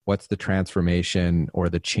what's the transformation or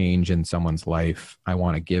the change in someone's life I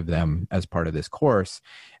want to give them as part of this course.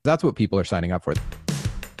 That's what people are signing up for.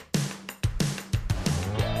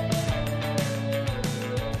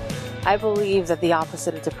 I believe that the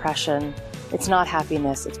opposite of depression, it's not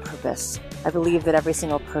happiness, it's purpose. I believe that every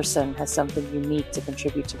single person has something unique to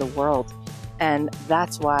contribute to the world. And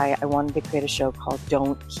that's why I wanted to create a show called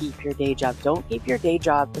Don't Keep Your Day Job. Don't Keep Your Day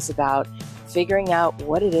Job is about figuring out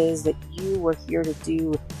what it is that you were here to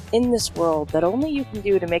do in this world that only you can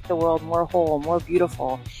do to make the world more whole, more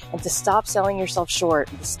beautiful, and to stop selling yourself short,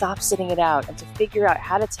 and to stop sitting it out, and to figure out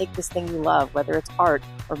how to take this thing you love, whether it's art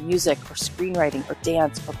or music or screenwriting or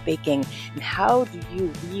dance or baking, and how do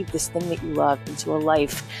you weave this thing that you love into a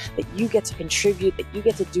life that you get to contribute, that you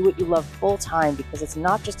get to do what you love full time, because it's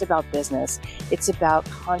not just about business, it's about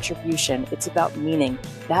contribution, it's about meaning.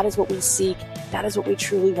 That is what we seek. That is what we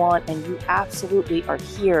truly want, and you absolutely are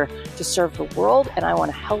here to serve the world, and I want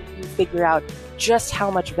to help you figure out just how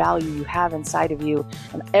much value you have inside of you.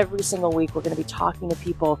 And every single week, we're going to be talking to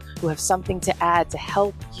people who have something to add to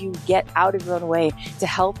help you get out of your own way, to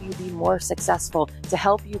help you be more successful, to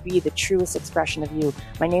help you be the truest expression of you.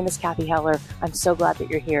 My name is Kathy Heller. I'm so glad that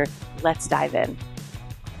you're here. Let's dive in.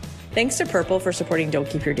 Thanks to Purple for supporting Don't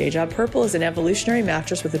Keep Your Day Job. Purple is an evolutionary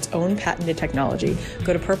mattress with its own patented technology.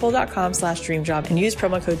 Go to purple.com/dreamjob and use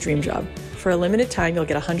promo code dreamjob. For a limited time, you'll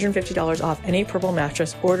get $150 off any Purple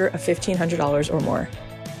mattress order of $1,500 or more.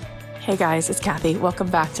 Hey guys, it's Kathy. Welcome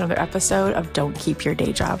back to another episode of Don't Keep Your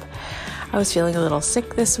Day Job. I was feeling a little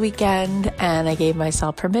sick this weekend and I gave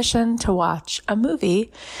myself permission to watch a movie,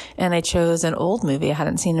 and I chose an old movie I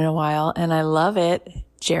hadn't seen in a while, and I love it.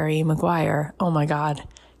 Jerry Maguire. Oh my God.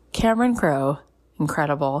 Cameron Crowe,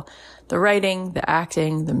 incredible. The writing, the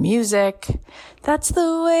acting, the music. That's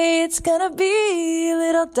the way it's gonna be,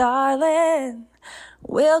 little darling.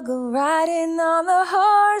 We'll go riding on the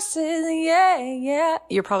horses, yeah, yeah.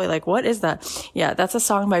 You're probably like, what is that? Yeah, that's a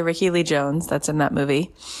song by Ricky Lee Jones that's in that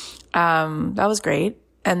movie. That was great.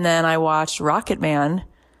 And then I watched Rocket Man.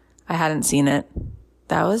 I hadn't seen it.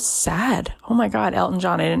 That was sad. Oh my God, Elton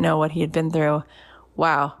John, I didn't know what he had been through.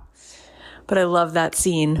 Wow. But I love that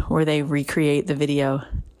scene where they recreate the video.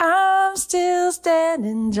 I'm still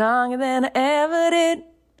standing stronger than I ever did.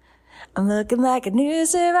 I'm looking like a new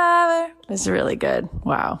survivor. It's really good.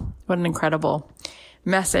 Wow. What an incredible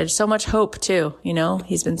message. So much hope too. You know,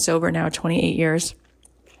 he's been sober now 28 years.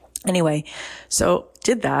 Anyway, so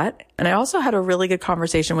did that. And I also had a really good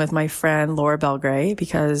conversation with my friend Laura Belgray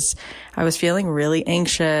because I was feeling really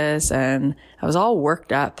anxious and I was all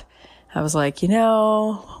worked up. I was like, you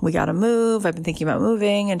know, we got to move. I've been thinking about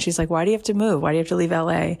moving. And she's like, why do you have to move? Why do you have to leave LA?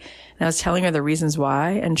 And I was telling her the reasons why.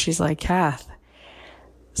 And she's like, Kath,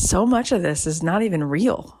 so much of this is not even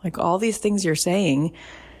real. Like all these things you're saying,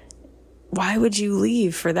 why would you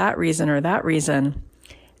leave for that reason or that reason?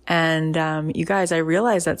 And, you guys, I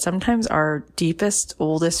realize that sometimes our deepest,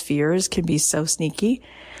 oldest fears can be so sneaky.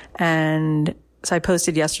 And so I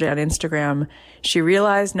posted yesterday on Instagram, she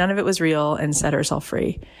realized none of it was real and set herself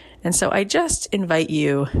free. And so I just invite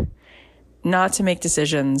you not to make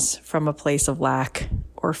decisions from a place of lack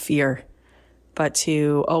or fear, but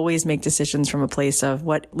to always make decisions from a place of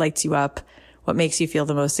what lights you up, what makes you feel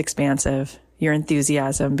the most expansive, your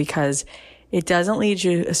enthusiasm, because it doesn't lead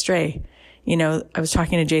you astray. You know, I was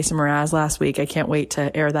talking to Jason Mraz last week. I can't wait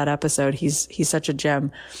to air that episode. He's such a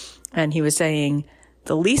gem. And he was saying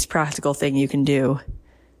the least practical thing you can do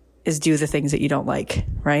is do the things that you don't like,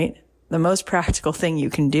 right? The most practical thing you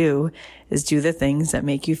can do is do the things that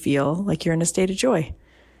make you feel like you're in a state of joy.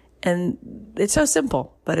 And it's so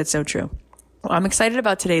simple, but it's so true. Well, I'm excited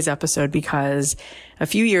about today's episode because a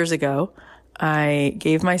few years ago, I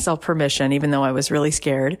gave myself permission, even though I was really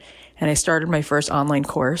scared, and I started my first online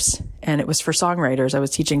course, and it was for songwriters. I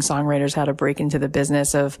was teaching songwriters how to break into the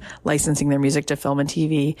business of licensing their music to film and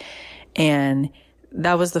TV. And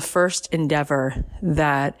that was the first endeavor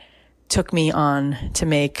that took me on to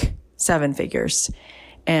make 7 figures.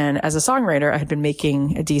 And as a songwriter, I had been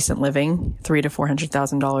making a decent living, $300,000 to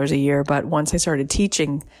 $400,000 a year. But once I started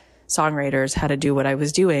teaching songwriters how to do what I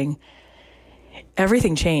was doing,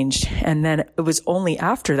 everything changed. And then it was only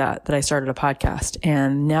after that that I started a podcast.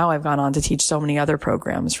 And now I've gone on to teach so many other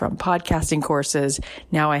programs, from podcasting courses.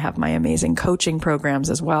 Now I have my amazing coaching programs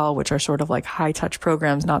as well, which are sort of like high touch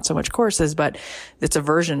programs, not so much courses, but it's a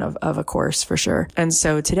version of a course for sure. And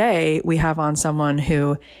so today we have on someone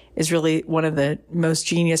who is really one of the most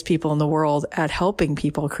genius people in the world at helping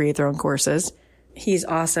people create their own courses. He's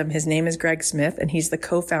awesome. His name is Greg Smith, and he's the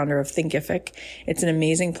co-founder of Thinkific. It's an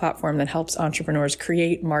amazing platform that helps entrepreneurs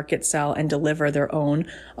create, market, sell, and deliver their own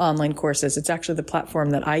online courses. It's actually the platform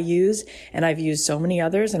that I use, and I've used so many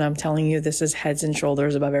others, and I'm telling you, this is heads and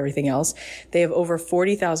shoulders above everything else. They have over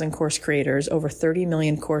 40,000 course creators, over 30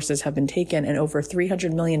 million courses have been taken, and over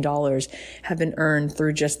 $300 million have been earned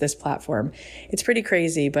through just this platform. It's pretty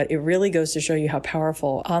crazy, but it really goes to show you how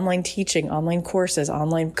powerful online teaching, online courses,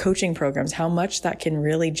 online coaching programs, how much that can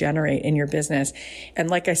really generate in your business. And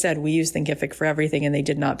like I said, we use Thinkific for everything, and they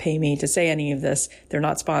did not pay me to say any of this. They're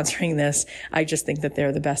not sponsoring this. I just think that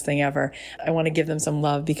they're the best thing ever. I want to give them some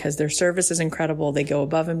love because their service is incredible. They go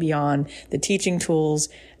above and beyond. The teaching tools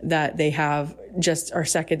that they have just are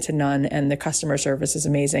second to none, and the customer service is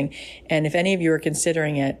amazing. And if any of you are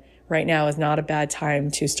considering it, right now is not a bad time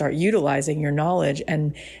to start utilizing your knowledge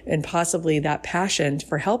and possibly that passion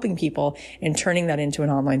for helping people and turning that into an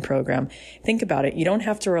online program. Think about it. You don't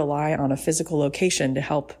have to rely on a physical location to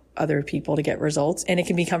help other people to get results, and it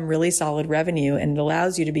can become really solid revenue, and it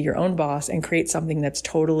allows you to be your own boss and create something that's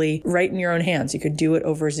totally right in your own hands. You could do it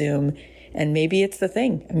over Zoom, and maybe it's the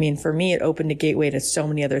thing. I mean, for me, it opened a gateway to so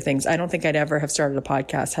many other things. I don't think I'd ever have started a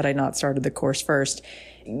podcast had I not started the course first.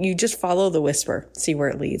 You just follow the whisper, see where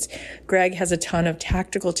it leads. Greg has a ton of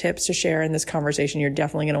tactical tips to share in this conversation. You're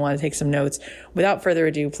definitely going to want to take some notes. Without further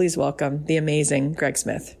ado, please welcome the amazing Greg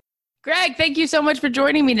Smith. Greg, thank you so much for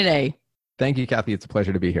joining me today. Thank you, Kathy. It's a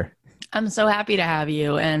pleasure to be here. I'm so happy to have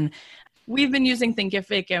you. And we've been using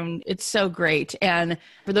Thinkific, and it's so great. And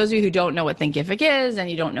for those of you who don't know what Thinkific is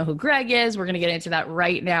and you don't know who Greg is, we're going to get into that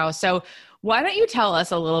right now. So why don't you tell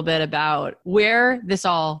us a little bit about where this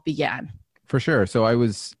all began? For sure. So I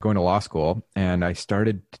was going to law school, and I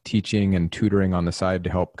started teaching and tutoring on the side to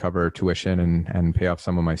help cover tuition and pay off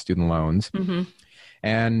some of my student loans. Mm-hmm.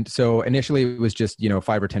 And so initially it was just,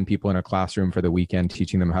 5 or 10 people in a classroom for the weekend,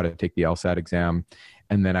 teaching them how to take the LSAT exam.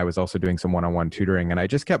 And then I was also doing some one-on-one tutoring. And I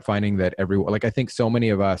just kept finding that I think so many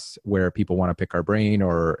of us where people want to pick our brain,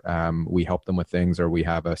 or we help them with things, or we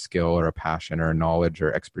have a skill or a passion or a knowledge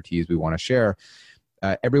or expertise we want to share.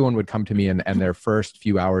 Everyone would come to me, and their first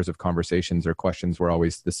few hours of conversations or questions were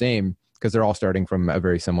always the same, because they're all starting from a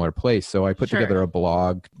very similar place. So I put together a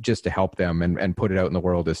blog just to help them and put it out in the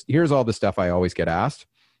world as, here's all the stuff I always get asked.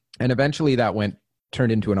 And eventually that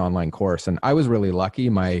turned into an online course. And I was really lucky.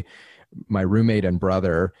 My roommate and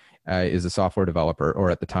brother is a software developer,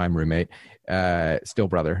 or at the time roommate, still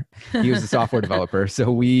brother. He was a software developer.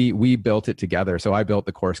 So we built it together. So I built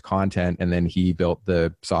the course content, and then he built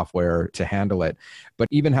the software to handle it. But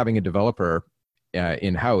even having a developer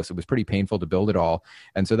in-house, it was pretty painful to build it all.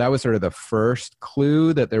 And so that was sort of the first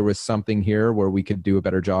clue that there was something here where we could do a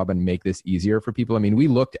better job and make this easier for people. I mean, we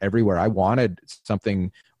looked everywhere. I wanted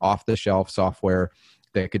something off-the-shelf software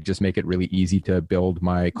that could just make it really easy to build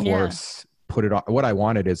my course, put it on. What I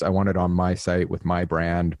wanted on my site with my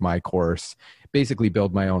brand, my course, basically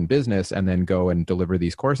build my own business and then go and deliver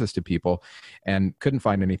these courses to people, and couldn't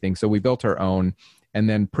find anything. So we built our own. And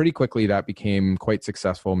then pretty quickly that became quite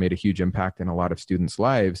successful, made a huge impact in a lot of students'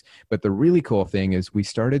 lives. But the really cool thing is we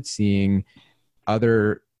started seeing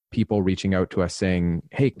other people reaching out to us saying,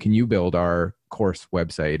 hey, can you build our course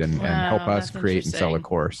website and help us create and sell a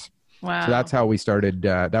course? Wow. So that's how we started.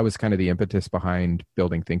 That was kind of the impetus behind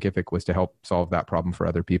building Thinkific, was to help solve that problem for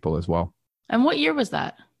other people as well. And what year was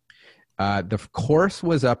that? The course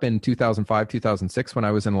was up in 2005, 2006 when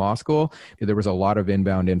I was in law school. There was a lot of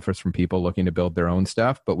inbound interest from people looking to build their own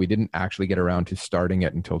stuff, but we didn't actually get around to starting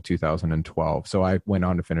it until 2012. So I went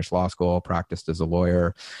on to finish law school, practiced as a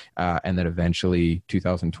lawyer, and then eventually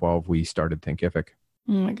 2012, we started Thinkific.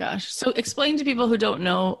 Oh my gosh. So explain to people who don't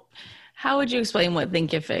know, how would you explain what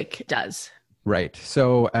Thinkific does? Right.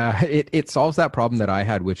 So it solves that problem that I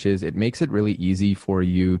had, which is it makes it really easy for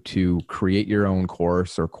you to create your own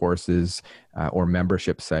course or courses or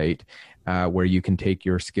membership site where you can take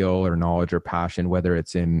your skill or knowledge or passion, whether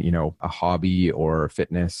it's in, a hobby or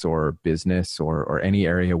fitness or business or any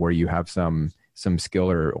area where you have some skill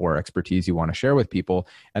or expertise you want to share with people,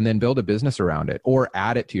 and then build a business around it or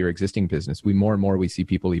add it to your existing business. More and more we see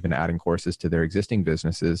people even adding courses to their existing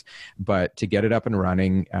businesses, but to get it up and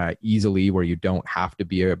running easily, where you don't have to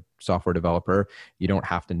be a software developer, you don't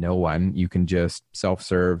have to know one, you can just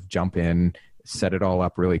self-serve, jump in, set it all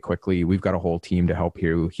up really quickly. We've got a whole team to help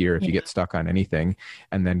you here if you get stuck on anything,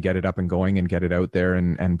 and then get it up and going and get it out there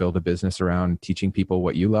and build a business around teaching people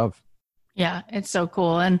what you love. Yeah, it's so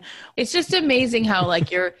cool. And it's just amazing how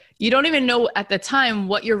you don't even know at the time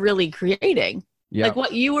what you're really creating. Yeah. Like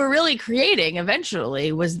what you were really creating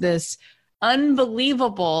eventually was this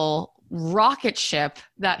unbelievable rocket ship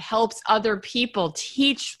that helps other people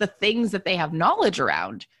teach the things that they have knowledge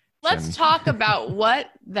around. Let's talk about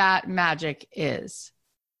what that magic is.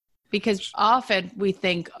 Because often we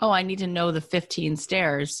think, oh, I need to know the 15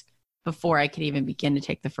 stairs before I can even begin to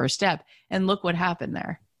take the first step. And look what happened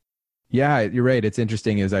there. Yeah, you're right. It's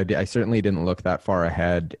interesting is I certainly didn't look that far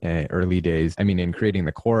ahead early days. I mean, in creating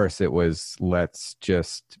the course, it was let's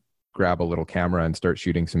just grab a little camera and start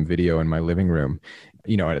shooting some video in my living room.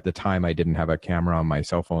 You know, at the time I didn't have a camera on my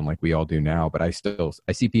cell phone like we all do now, but I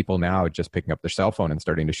see people now just picking up their cell phone and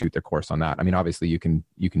starting to shoot their course on that. I mean, obviously you can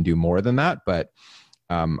do more than that, but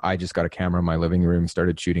I just got a camera in my living room,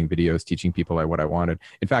 started shooting videos, teaching people what I wanted.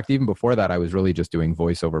 In fact, even before that, I was really just doing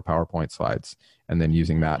voiceover PowerPoint slides and then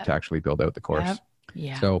using that to actually build out the course. Yep.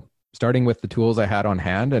 Yeah. So starting with the tools I had on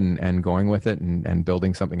hand and going with it and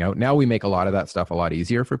building something out. Now we make a lot of that stuff a lot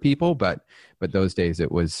easier for people, but those days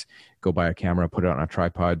it was go buy a camera, put it on a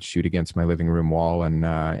tripod, shoot against my living room wall,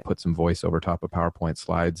 and put some voice over top of PowerPoint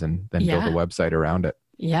slides and then build a website around it.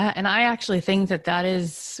 Yeah. And I actually think that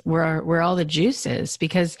is where all the juice is,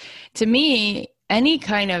 because to me, any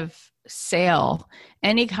kind of sale,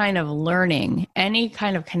 any kind of learning, any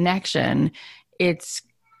kind of connection, it's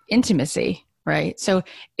intimacy, right? So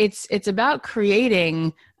it's about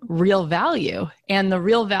creating real value, and the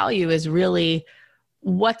real value is really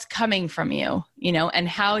what's coming from you, and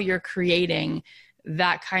how you're creating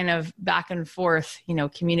that kind of back and forth,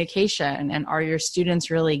 communication. And are your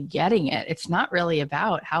students really getting it? It's not really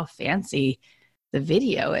about how fancy the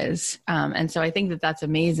video is. And so I think that's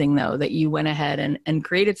amazing, though, that you went ahead and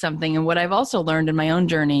created something. And what I've also learned in my own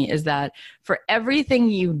journey is that for everything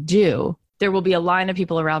you do, there will be a line of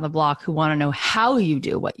people around the block who want to know how you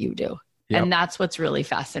do what you do. Yep. And that's what's really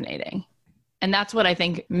fascinating. And that's what I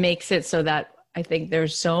think makes it so that I think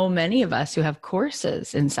there's so many of us who have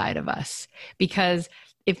courses inside of us, because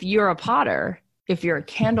if you're a potter, if you're a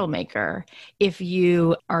candle maker, if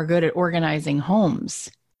you are good at organizing homes,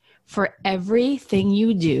 for everything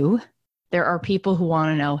you do, there are people who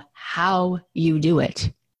want to know how you do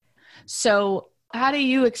it. So how do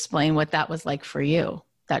you explain what that was like for you,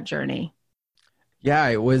 that journey? Yeah,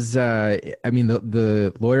 it was,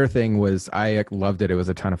 the lawyer thing was, I loved it. It was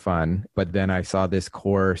a ton of fun. But then I saw this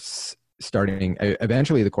course starting,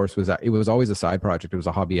 eventually the course it was always a side project. It was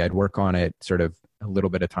a hobby. I'd work on it sort of a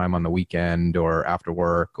little bit of time on the weekend or after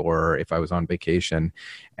work, or if I was on vacation.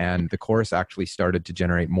 And the course actually started to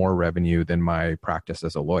generate more revenue than my practice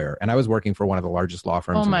as a lawyer. And I was working for one of the largest law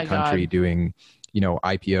firms in the country doing,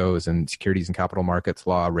 IPOs and securities and capital markets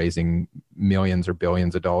law, raising millions or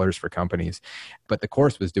billions of dollars for companies. But the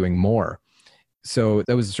course was doing more. So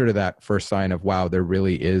that was sort of that first sign of, wow, there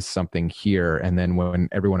really is something here. And then when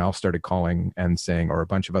everyone else started calling and saying, or a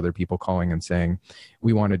bunch of other people calling and saying,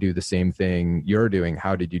 we want to do the same thing you're doing,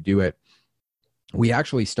 how did you do it? We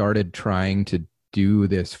actually started trying to do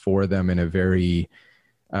this for them in a very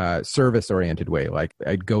service-oriented way. Like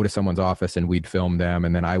I'd go to someone's office and we'd film them,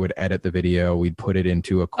 and then I would edit the video. We'd put it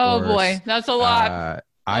into a course. Oh boy, that's a lot.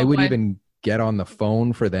 I would even get on the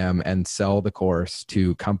phone for them and sell the course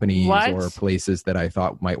to companies or places that I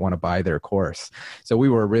thought might want to buy their course. So we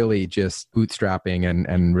were really just bootstrapping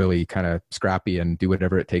and really kind of scrappy and do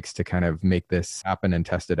whatever it takes to kind of make this happen and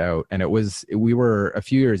test it out. And we were a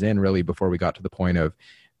few years in really before we got to the point of,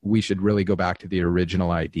 we should really go back to the original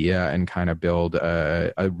idea and kind of build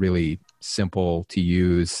a really simple to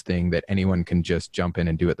use thing that anyone can just jump in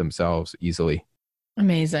and do it themselves easily.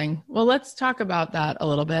 Amazing. Well, let's talk about that a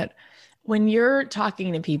little bit. When you're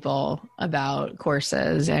talking to people about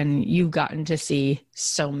courses, and you've gotten to see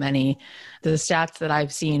so many, the stats that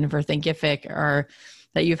I've seen for Thinkific are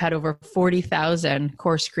that you've had over 40,000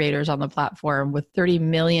 course creators on the platform with 30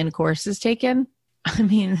 million courses taken. I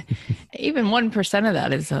mean, even 1% of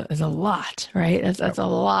that is a lot, right? That's a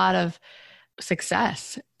lot of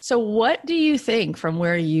success. So what do you think from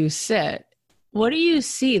where you sit? What do you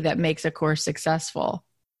see that makes a course successful?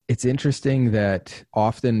 It's interesting that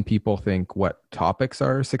often people think what topics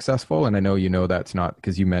are successful. And I know that's not,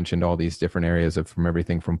 because you mentioned all these different areas from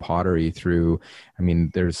everything from pottery through,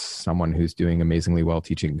 there's someone who's doing amazingly well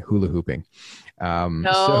teaching hula hooping.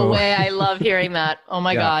 No way. I love hearing that. Oh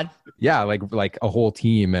my God. Yeah. Like a whole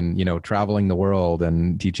team and, traveling the world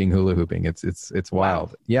and teaching hula hooping. It's wild.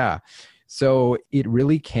 Wow. Yeah. So it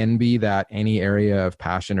really can be that any area of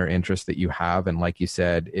passion or interest that you have. And like you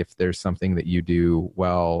said, if there's something that you do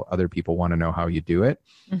well, other people want to know how you do it.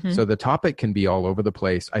 Mm-hmm. So the topic can be all over the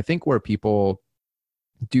place. I think where people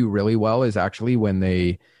do really well is actually when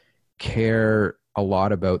they care a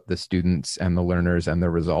lot about the students and the learners and the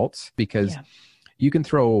results, because you can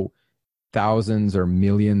throw thousands or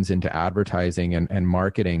millions into advertising and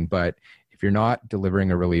marketing, but if you're not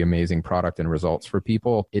delivering a really amazing product and results for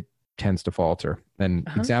people, it tends to falter. An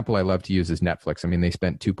example I love to use is Netflix. I mean, they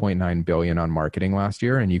spent 2.9 billion on marketing last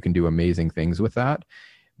year, and you can do amazing things with that,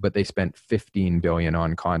 but they spent 15 billion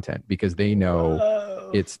on content because they know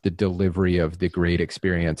it's the delivery of the great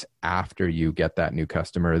experience after you get that new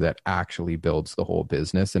customer that actually builds the whole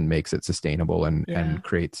business and makes it sustainable and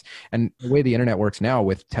creates. And the way the internet works now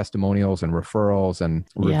with testimonials and referrals and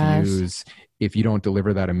reviews, if you don't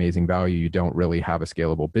deliver that amazing value, you don't really have a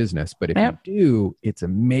scalable business. But if you do, it's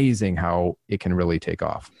amazing how it can really take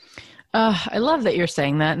off. I love that you're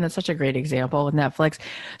saying that. And that's such a great example with Netflix.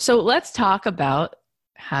 So let's talk about,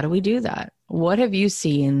 how do we do that? What have you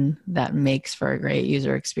seen that makes for a great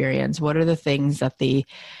user experience? What are the things that the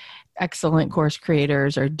excellent course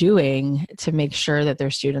creators are doing to make sure that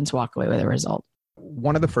their students walk away with a result?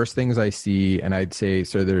 One of the first things I see, and I'd say,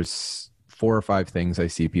 so there's 4 or 5 things I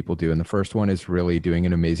see people do. And the first one is really doing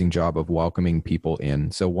an amazing job of welcoming people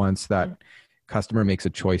in. So once that customer makes a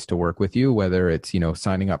choice to work with you, whether it's,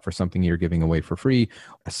 signing up for something you're giving away for free,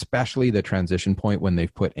 especially the transition point when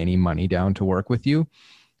they've put any money down to work with you,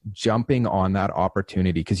 jumping on that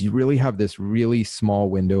opportunity, because you really have this really small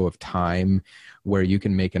window of time where you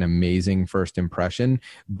can make an amazing first impression.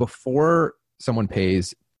 Before someone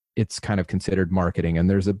pays, it's kind of considered marketing, and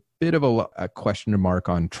there's a bit of a question mark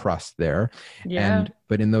on trust there.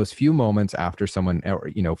 But in those few moments after someone,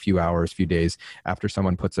 or, few hours, few days after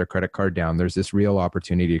someone puts their credit card down, there's this real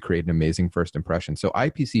opportunity to create an amazing first impression. So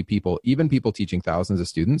IPC people, even people teaching thousands of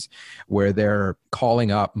students, where they're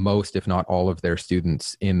calling up most, if not all of their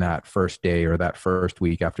students in that first day or that first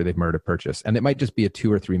week after they've made a purchase. And it might just be a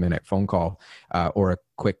 2 or 3 minute phone call or a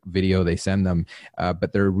quick video they send them,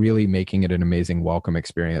 but they're really making it an amazing welcome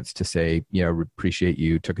experience to say, appreciate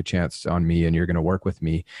you took a chance on me and you're going to work with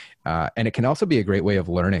me. And it can also be a great way of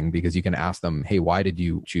learning, because you can ask them, hey, why did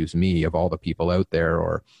you choose me of all the people out there,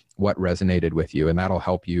 or what resonated with you? And that'll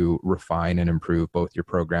help you refine and improve both your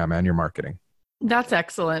program and your marketing. That's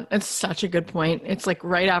excellent. It's such a good point. It's like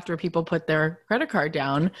right after people put their credit card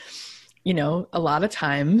down, a lot of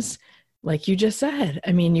times, like you just said,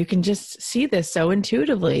 I mean, you can just see this so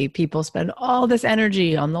intuitively. People spend all this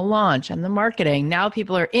energy on the launch and the marketing. Now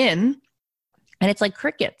people are in, and it's like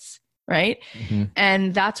crickets, right? Mm-hmm.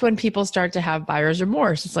 And that's when people start to have buyer's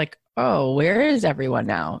remorse. It's like, oh, where is everyone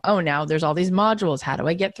now? Oh, now there's all these modules. How do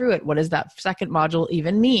I get through it? What does that second module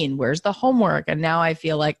even mean? Where's the homework? And now I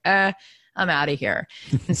feel like, I'm out of here.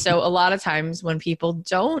 And so a lot of times when people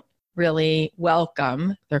don't really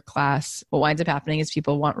welcome their class, what winds up happening is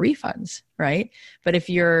people want refunds, right? But if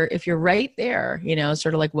you're right there,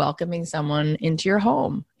 sort of like welcoming someone into your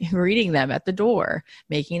home, greeting them at the door,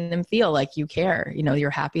 making them feel like you care, you're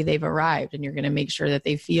happy they've arrived, and you're going to make sure that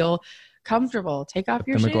they feel comfortable. Take off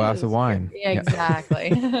your shoes. A glass of wine. Yeah,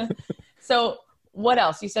 exactly. So what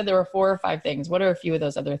else? You said there were 4 or 5 things. What are a few of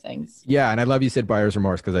those other things? Yeah. And I love you said buyer's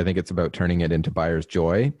remorse, because I think it's about turning it into buyer's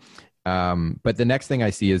joy. But the next thing I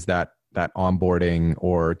see is that onboarding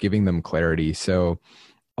or giving them clarity. So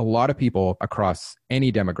a lot of people across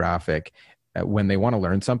any demographic, when they want to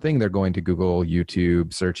learn something, they're going to Google,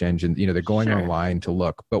 YouTube, search engines, they're going online to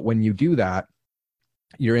look. But when you do that,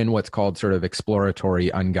 you're in what's called sort of exploratory,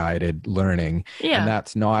 unguided learning. Yeah. And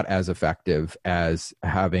that's not as effective as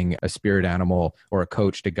having a spirit animal or a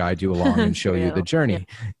coach to guide you along and show you the journey.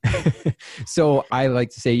 Yeah. So I like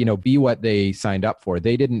to say, be what they signed up for.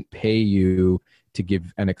 They didn't pay you to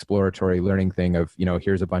give an exploratory learning thing of,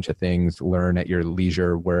 here's a bunch of things, learn at your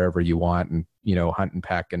leisure, wherever you want, and, hunt and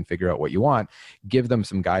peck and figure out what you want. Give them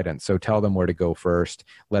some guidance. So tell them where to go first,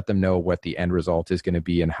 let them know what the end result is going to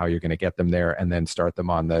be and how you're going to get them there, and then start them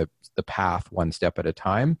on the path one step at a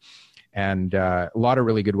time. And a lot of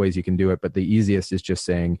really good ways you can do it. But the easiest is just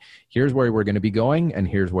saying, here's where we're going to be going, and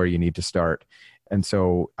here's where you need to start. And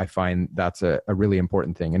so I find that's a really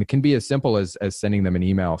important thing. And it can be as simple as sending them an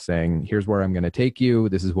email saying, here's where I'm going to take you.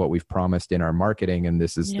 This is what we've promised in our marketing. And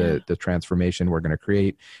this is the transformation we're going to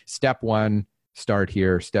create. Step 1, start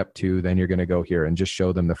here. Step 2, then you're going to go here, and just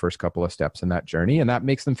show them the first couple of steps in that journey. And that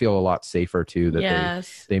makes them feel a lot safer too, that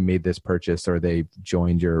they made this purchase or they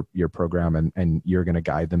joined your program, and you're going to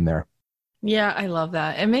guide them there. Yeah, I love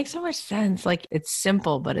that. It makes so much sense. Like, it's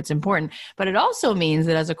simple, but it's important. But it also means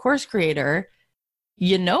that as a course creator,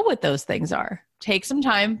 you know what those things are. Take some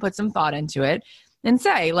time, put some thought into it, and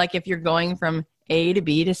say, like, if you're going from A to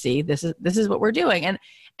B to C, this is what we're doing.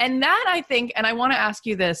 And that, I think, and I want to ask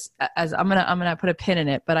you this, as I'm gonna put a pin in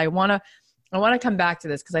it, but I want to come back to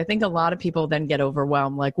this, because I think a lot of people then get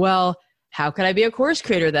overwhelmed. Like, well, how could I be a course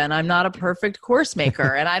creator then? I'm not a perfect course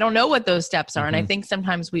maker and I don't know what those steps are. And I think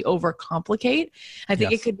sometimes we overcomplicate. I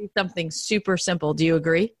think it could be something super simple. Do you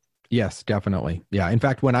agree? Yes, definitely. Yeah. In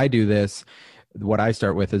fact, when I do this, what I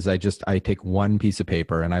start with is I take one piece of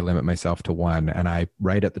paper and I limit myself to one, and I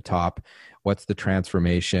write at the top, what's the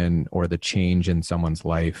transformation or the change in someone's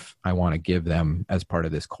life I want to give them as part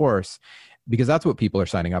of this course? Because that's what people are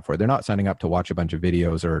signing up for. They're not signing up to watch a bunch of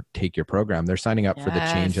videos or take your program. They're signing up for the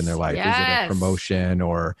change in their life. Is it a promotion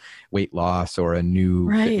or weight loss or a new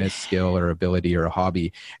fitness skill or ability or a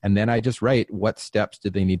hobby? And then I just write, what steps do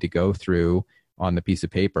they need to go through on the piece of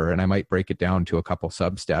paper? And I might break it down to a couple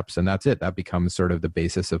sub steps, and that's it. That becomes sort of the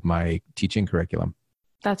basis of my teaching curriculum.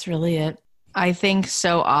 That's really it. I think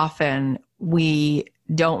so often we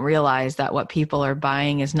don't realize that what people are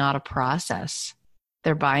buying is not a process.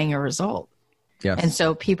 They're buying a result. Yes. And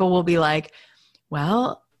so people will be like,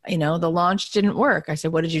 well, the launch didn't work. I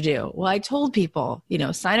said, what did you do? Well, I told people,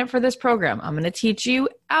 sign up for this program. I'm going to teach you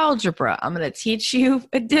algebra. I'm going to teach you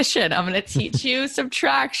addition. I'm going to teach you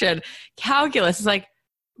subtraction, calculus. It's like,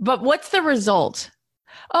 but what's the result?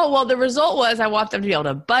 Oh, well, the result was I want them to be able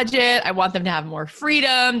to budget. I want them to have more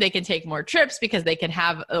freedom. They can take more trips because they can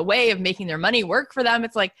have a way of making their money work for them.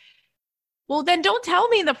 It's like, well, then don't tell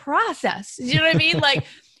me the process. You know what I mean? Like,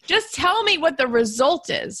 just tell me what the result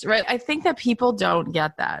is, right? I think that people don't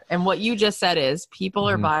get that. And what you just said is people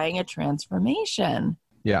are buying a transformation.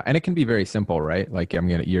 Yeah. And it can be very simple, right? Like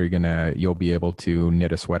you'll be able to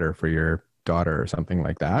knit a sweater for your daughter or something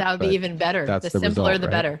like that. That would be even better. The simpler, the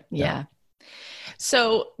better. Yeah.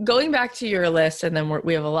 So going back to your list, and then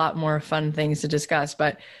we have a lot more fun things to discuss.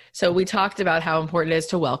 But so we talked about how important it is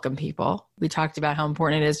to welcome people. We talked about how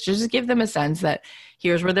important it is to just give them a sense that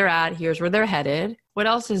here's where they're at, here's where they're headed. What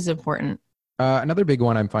else is important? Another big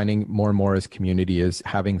one I'm finding more and more is community, is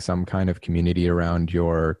having some kind of community around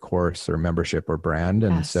your course or membership or brand.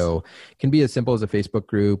 And so it can be as simple as a Facebook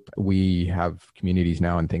group. We have communities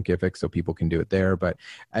now in Thinkific, so people can do it there, but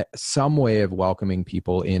some way of welcoming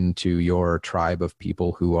people into your tribe of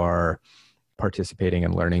people who are participating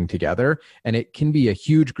and learning together. And it can be a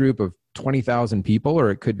huge group of 20,000 people,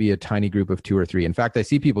 or it could be a tiny group of 2 or 3. In fact, I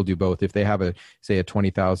see people do both. If they have a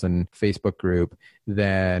 20,000 Facebook group,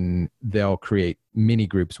 then they'll create mini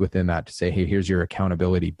groups within that to say, hey, here's your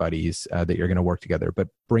accountability buddies that you're going to work together, but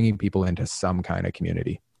bringing people into some kind of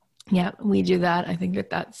community. Yeah, we do that. I think that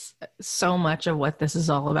that's so much of what this is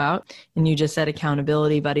all about. And you just said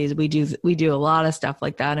accountability buddies. We do a lot of stuff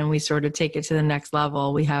like that, and we sort of take it to the next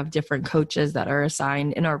level. We have different coaches that are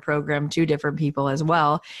assigned in our program to different people as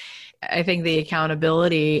well. I think the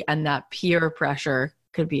accountability and that peer pressure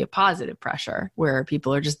could be a positive pressure where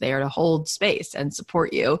people are just there to hold space and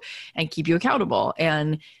support you and keep you accountable.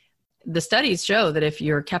 And the studies show that if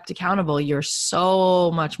you're kept accountable, you're so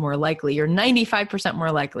much more likely, you're 95%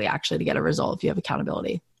 more likely actually to get a result if you have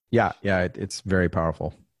accountability. Yeah. It's very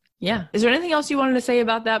powerful. Yeah. Is there anything else you wanted to say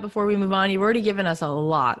about that before we move on? You've already given us a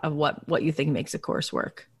lot of what you think makes a course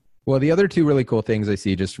work. Well, the other two really cool things I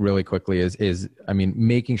see just really quickly is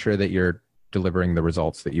making sure that you're delivering the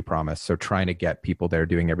results that you promise. So trying to get people there,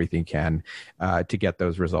 doing everything you can to get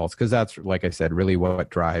those results. Because that's, like I said, really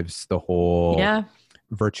what drives the whole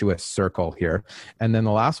virtuous circle here. And then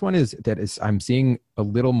the last one is I'm seeing a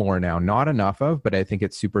little more now, not enough of, but I think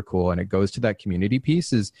it's super cool. And it goes to that community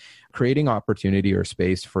piece, is creating opportunity or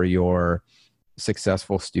space for your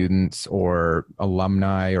successful students or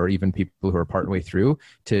alumni, or even people who are partway through,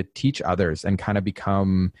 to teach others and kind of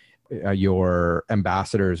become your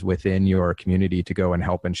ambassadors within your community to go and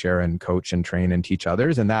help and share and coach and train and teach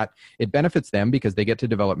others. And that it benefits them because they get to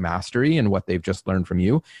develop mastery in what they've just learned from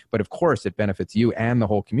you. But of course, it benefits you and the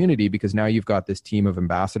whole community because now you've got this team of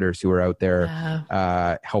ambassadors who are out there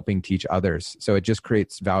helping teach others. So it just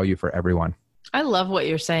creates value for everyone. I love what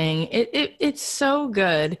you're saying. It's so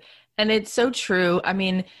good. And it's so true. I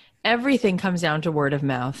mean, everything comes down to word of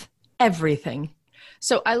mouth. Everything.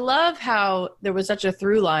 So I love how there was such a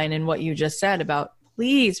through line in what you just said about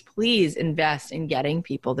please invest in getting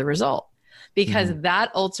people the result, because that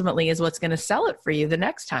ultimately is what's going to sell it for you the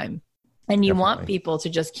next time. And you want people to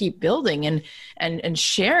just keep building and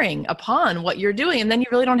sharing upon what you're doing. And then you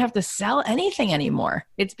really don't have to sell anything anymore.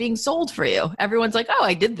 It's being sold for you. Everyone's like, oh,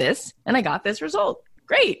 I did this and I got this result.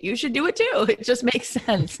 Great. You should do it too. It just makes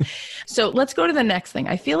sense. So let's go to the next thing.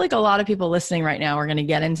 I feel like a lot of people listening right now are going to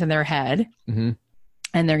get into their head and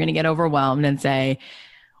they're going to get overwhelmed and say,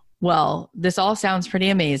 well, this all sounds pretty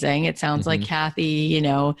amazing. It sounds like Kathy,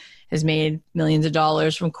 has made millions of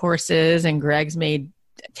dollars from courses, and Greg's made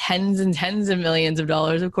tens and tens of millions of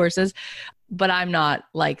dollars of courses. but I'm not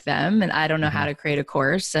like them and I don't know how to create a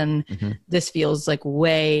course. And this feels like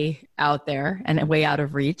way out there and way out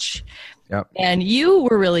of reach. Yep. And you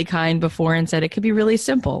were really kind before and said it could be really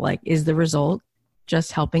simple. Like, is the result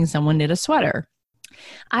just helping someone knit a sweater?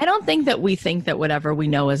 I don't think that we think that whatever we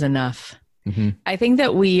know is enough. I think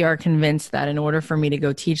that we are convinced that in order for me to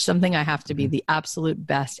go teach something, I have to be the absolute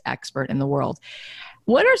best expert in the world.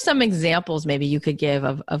 What are some examples maybe you could give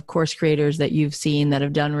of course creators that you've seen that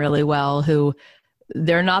have done really well, who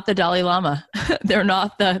they're not the Dalai Lama, they're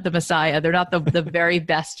not the Messiah, they're not the very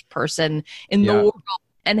best person in the world?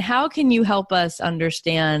 And how can you help us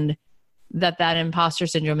understand that imposter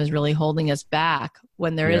syndrome is really holding us back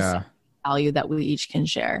when there is value that we each can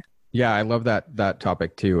share? Yeah, I love that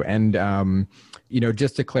topic too. And,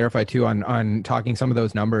 just to clarify too on talking some of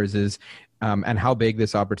those numbers is, and how big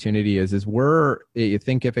this opportunity is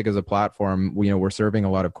Thinkific as a platform, we're serving a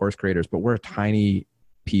lot of course creators, but we're a tiny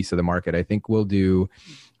piece of the market. I think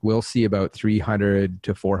we'll see about $300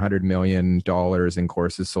 to $400 million in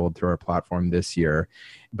courses sold through our platform this year,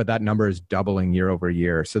 but that number is doubling year over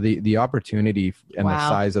year. So the opportunity and the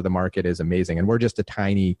size of the market is amazing. And we're just a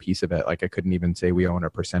tiny piece of it. Like I couldn't even say we own a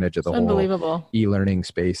percentage of the whole e-learning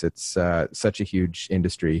space. It's such a huge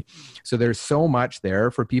industry. So there's so much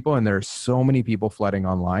there for people, and there's so many people flooding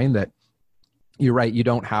online that you're right. You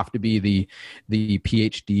don't have to be the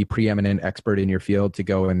PhD preeminent expert in your field to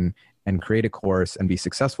go and create a course and be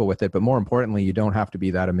successful with it. But more importantly, you don't have to be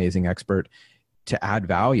that amazing expert to add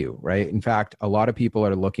value, right? In fact, a lot of people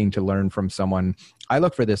are looking to learn from someone. I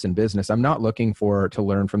look for this in business. I'm not looking to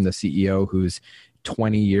learn from the CEO who's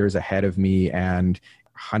 20 years ahead of me and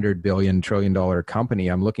 $100 billion, $1 trillion company.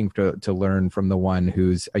 I'm looking to learn from the one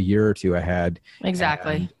who's a year or two ahead.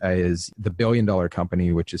 Exactly. Is the $1 billion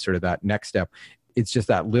company, which is sort of that next step. It's just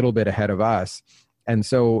that little bit ahead of us. And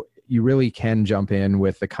so you really can jump in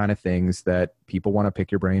with the kind of things that people want to pick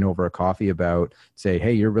your brain over a coffee about, say,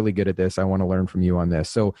 hey, you're really good at this. I want to learn from you on this.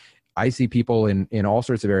 So I see people in all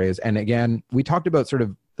sorts of areas. And again, we talked about sort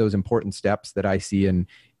of those important steps that I see in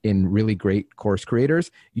really great course creators.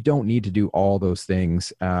 You don't need to do all those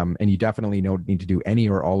things. And you definitely don't need to do any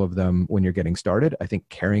or all of them when you're getting started. I think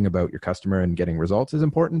caring about your customer and getting results is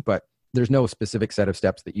important, but there's no specific set of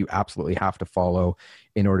steps that you absolutely have to follow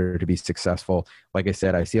in order to be successful. Like I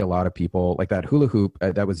said, I see a lot of people like that hula hoop.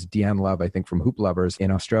 That was Deanne Love, I think, from Hoop Lovers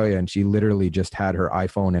in Australia. And she literally just had her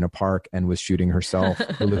iPhone in a park and was shooting herself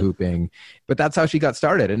hula hooping. But that's how she got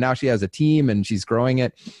started. And now she has a team and she's growing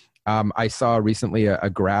it. I saw recently a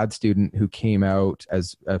grad student who came out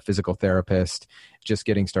as a physical therapist, just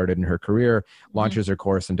getting started in her career, launches her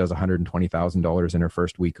course and does $120,000 in her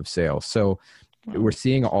first week of sales. So we're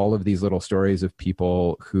seeing all of these little stories of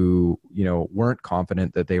people who, weren't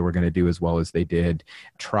confident that they were going to do as well as they did,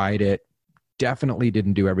 tried it, definitely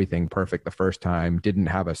didn't do everything perfect the first time, didn't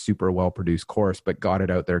have a super well-produced course, but got it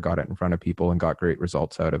out there, got it in front of people and got great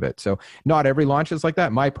results out of it. So not every launch is like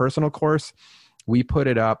that. My personal course, we put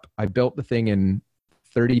it up. I built the thing in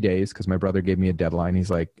 30 days because my brother gave me a deadline. He's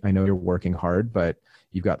like, I know you're working hard, but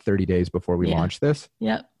you've got 30 days before we launch this.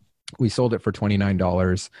 Yep. We sold it for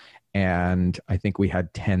 $29. And I think we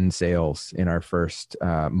had 10 sales in our first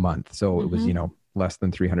month. So it was, less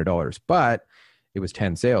than $300, but it was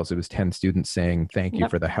 10 sales. It was 10 students saying, thank you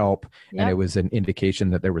for the help. And it was an indication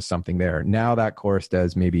that there was something there. Now that course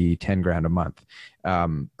does maybe 10 grand a month,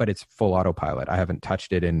 but it's full autopilot. I haven't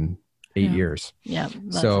touched it in 8 years. Yeah.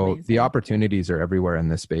 So amazing. The opportunities are everywhere in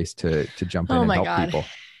this space to jump in and help people.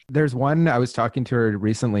 There's one, I was talking to her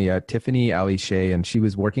recently, Tiffany Ali Shea, and she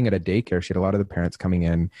was working at a daycare. She had a lot of the parents coming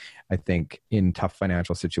in, I think, in tough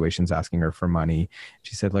financial situations, asking her for money.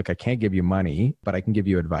 She said, look, I can't give you money, but I can give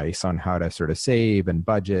you advice on how to sort of save and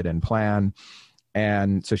budget and plan.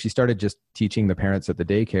 And so she started just teaching the parents at the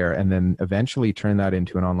daycare and then eventually turned that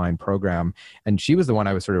into an online program. And she was the one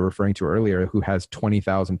I was sort of referring to earlier who has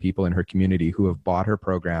 20,000 people in her community who have bought her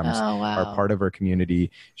programs, are part of her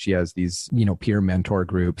community. She has these, peer mentor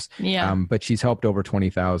groups, but she's helped over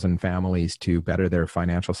 20,000 families to better their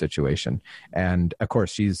financial situation. And of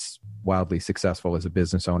course, she's wildly successful as a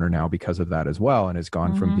business owner now because of that as well, and has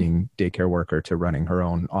gone from being daycare worker to running her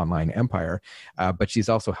own online empire. But she's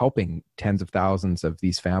also helping tens of thousands of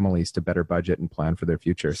these families to better budget and plan for their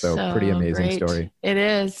future. So pretty amazing story. It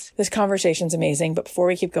is. This conversation's amazing, but before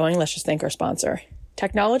we keep going, let's just thank our sponsor.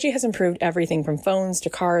 Technology has improved everything from phones to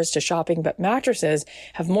cars to shopping, but mattresses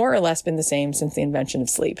have more or less been the same since the invention of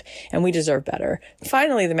sleep, and we deserve better.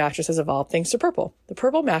 Finally, the mattress has evolved thanks to Purple. The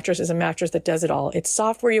Purple mattress is a mattress that does it all. It's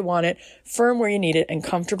soft where you want it, firm where you need it, and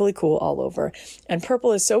comfortably cool all over. And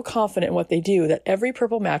Purple is so confident in what they do that every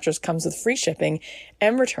Purple mattress comes with free shipping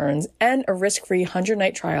and returns and a risk-free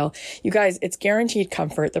 100-night trial. You guys, it's guaranteed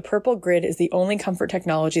comfort. The Purple Grid is the only comfort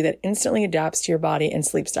technology that instantly adapts to your body and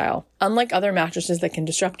sleep style. Unlike other mattresses that can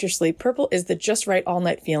disrupt your sleep, Purple is the just right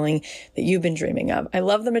all-night feeling that you've been dreaming of. I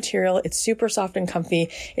love the material. It's super soft and comfy.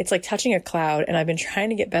 It's like touching a cloud, and I've been trying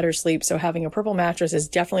to get better sleep, so having a Purple mattress is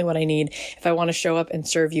definitely what I need if I want to show up and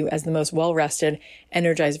serve you as the most well-rested,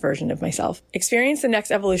 energized version of myself. Experience the next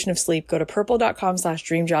evolution of sleep. Go to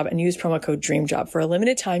purple.com/dreamjob and use promo code DREAMJOB. For a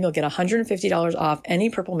limited time, you'll get $150 off any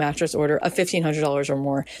Purple mattress order of $1,500 or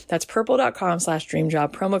more. That's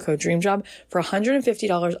purple.com/dreamjob, promo code DREAMJOB for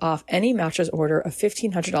 $150 off any mattress order of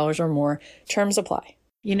 $1,500 or more. Terms apply.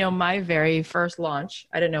 You know, my very first launch,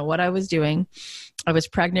 I didn't know what I was doing. I was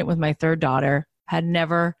pregnant with my third daughter, had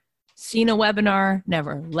never seen a webinar,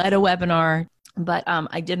 never led a webinar, but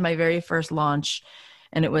I did my very first launch,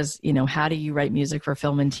 and it was, you know, how do you write music for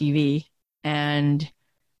film and TV? And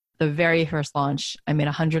the very first launch, I made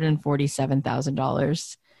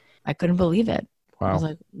 $147,000. I couldn't believe it. Wow. I was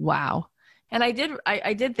like, wow. And I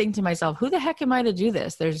did think to myself, who the heck am I to do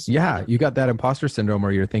this? You got that imposter syndrome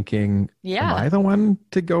where you're thinking, am I the one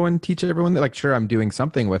to go and teach everyone? Like, sure, I'm doing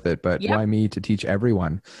something with it, but why me to teach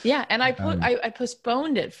everyone? Yeah. And I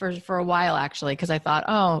postponed it for a while, actually, because I thought,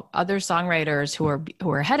 oh, other songwriters who are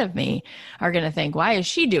ahead of me are going to think, why is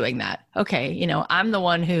she doing that? Okay. You know, I'm the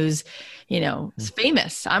one who's, you know,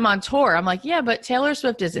 famous. I'm on tour. I'm like, yeah, but Taylor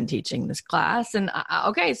Swift isn't teaching this class. And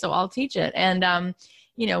okay, so I'll teach it. And,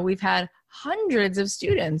 you know, we've had hundreds of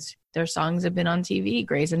students. Their songs have been on TV,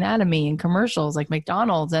 Grey's Anatomy, and commercials like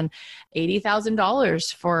McDonald's, and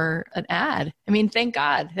 $80,000 for an ad. I mean, thank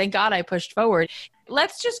God I pushed forward.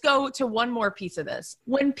 Let's just go to one more piece of this.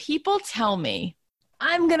 When people tell me,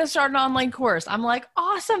 I'm going to start an online course, I'm like,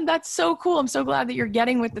 awesome. That's so cool. I'm so glad that you're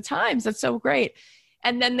getting with the times. That's so great.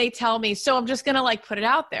 And then they tell me, so I'm just going to like put it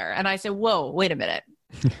out there. And I say, whoa, wait a minute.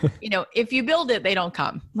 You know, if you build it, they don't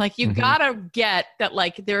come. Like, you gotta get that,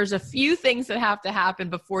 like, there's a few things that have to happen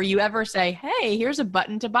before you ever say, hey, here's a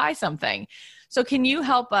button to buy something. So can you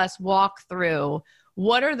help us walk through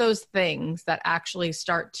what are those things that actually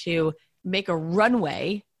start to make a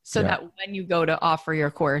runway so that when you go to offer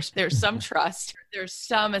your course, there's some trust, there's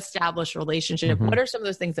some established relationship. What are some of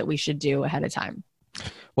those things that we should do ahead of time?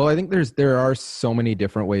 Well, I think there are so many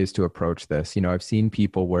different ways to approach this. You know, I've seen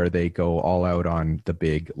people where they go all out on the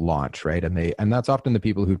big launch, right? And that's often the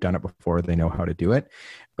people who've done it before, they know how to do it.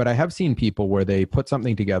 But I have seen people where they put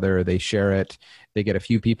something together, they share it, they get a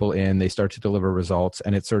few people in, they start to deliver results,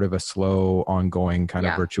 and it's sort of a slow, ongoing kind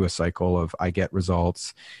of virtuous cycle of I get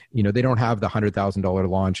results. You know, they don't have the $100,000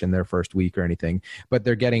 launch in their first week or anything, but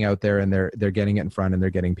they're getting out there and they're getting it in front, and they're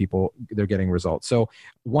getting results. So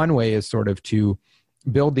one way is sort of to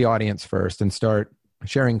build the audience first and start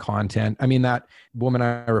sharing content. I mean, that woman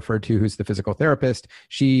I referred to who's the physical therapist,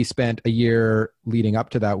 she spent a year leading up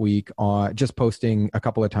to that week on just posting a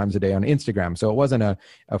couple of times a day on Instagram. So it wasn't a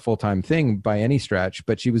full-time thing by any stretch,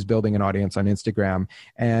 but she was building an audience on Instagram.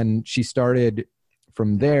 And she started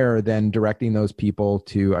from there, then directing those people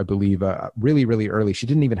to, I believe, really, really early. She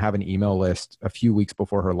didn't even have an email list a few weeks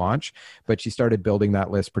before her launch, but she started building that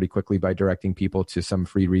list pretty quickly by directing people to some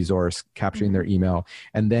free resource, capturing their email.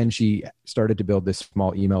 And then she started to build this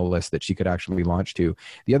small email list that she could actually launch to.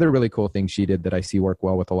 The other really cool thing she did that I see work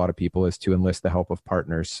well with a lot of people is to enlist the help of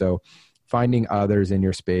partners. So finding others in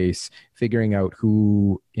your space, figuring out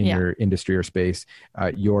who in your industry or space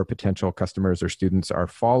your potential customers or students are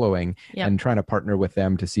following, and trying to partner with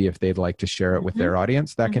them to see if they'd like to share it with their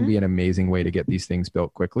audience. That can be an amazing way to get these things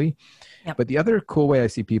built quickly. But the other cool way I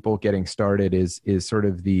see people getting started is sort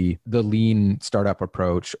of the lean startup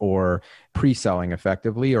approach, or pre-selling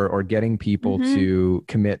effectively, or getting people to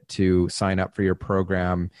commit to sign up for your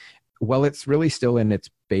program. Well, it's really still in its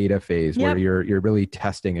beta phase where you're really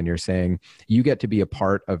testing, and you're saying you get to be a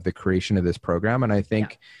part of the creation of this program. And I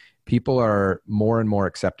think people are more and more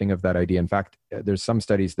accepting of that idea. In fact, there's some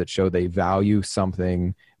studies that show they value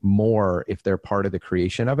something more if they're part of the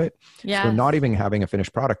creation of it. So not even having a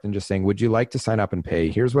finished product and just saying, would you like to sign up and pay?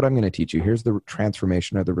 Here's what I'm going to teach you. Here's the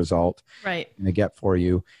transformation of the result I get for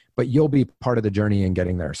you. But you'll be part of the journey in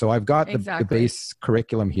getting there. So I've got the base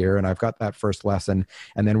curriculum here, and I've got that first lesson,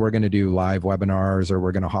 and then we're going to do live webinars, or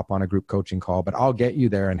we're going to hop on a group coaching call, but I'll get you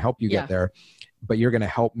there and help you get there. but you're going to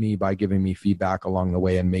help me by giving me feedback along the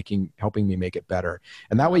way and helping me make it better.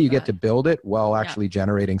 And that way you get to build it while actually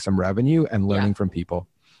generating some revenue and learning from people.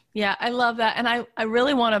 Yeah, I love that. And I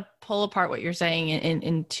really want to pull apart what you're saying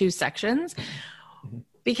in two sections,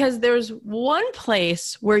 because there's one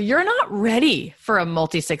place where you're not ready for a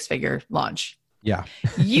multi-six-figure launch. Yeah.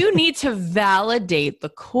 You need to validate the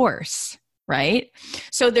course, right?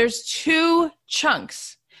 So there's two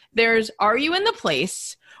chunks. Are you in the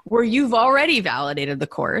place where you've already validated the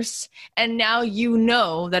course, and now you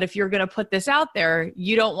know that if you're going to put this out there,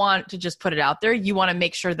 you don't want to just put it out there. You want to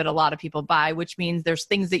make sure that a lot of people buy, which means there's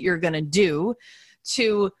things that you're going to do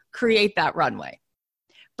to create that runway.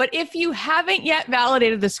 But if you haven't yet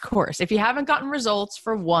validated this course, if you haven't gotten results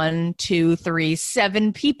for 1, 2, 3,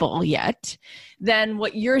 7 people yet, then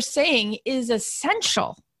what you're saying is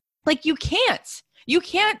essential. Like you can't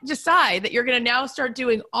decide that you're going to now start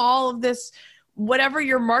doing all of this, whatever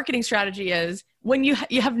your marketing strategy is, when you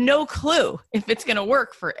have no clue if it's going to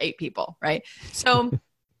work for 8 people, right? So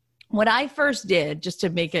what I first did, just to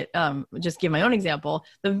make it, just give my own example,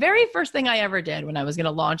 the very first thing I ever did when I was going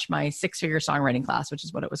to launch my 6-figure songwriting class, which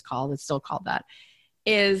is what it was called, it's still called that,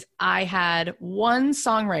 is I had one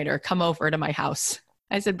songwriter come over to my house.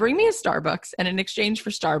 I said, bring me a Starbucks, and in exchange for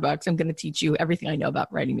Starbucks, I'm going to teach you everything I know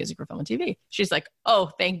about writing music for film and TV. She's like,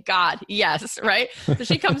 oh, thank God. Yes. Right. So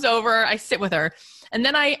she comes over, I sit with her. And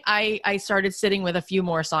then I started sitting with a few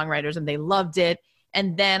more songwriters, and they loved it.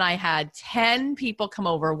 And then I had 10 people come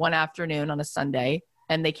over one afternoon on a Sunday,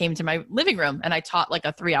 and they came to my living room, and I taught like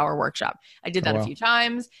a 3-hour workshop. I did that a few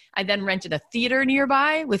times. I then rented a theater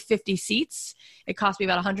nearby with 50 seats. It cost me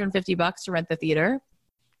about $150 to rent the theater.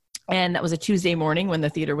 And that was a Tuesday morning when the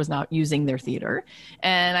theater was not using their theater.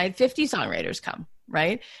 And I had 50 songwriters come,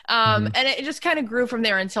 right? And it just kind of grew from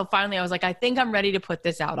there until finally I was like, I think I'm ready to put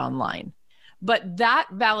this out online. But that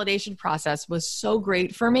validation process was so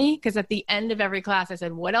great for me, because at the end of every class, I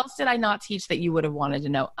said, what else did I not teach that you would have wanted to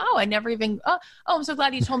know? Oh, I never even, I'm so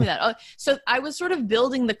glad you told me that. Oh, so I was sort of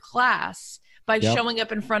building the class by showing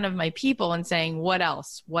up in front of my people and saying, what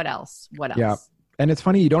else? Yeah. And it's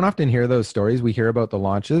funny, you don't often hear those stories. We hear about the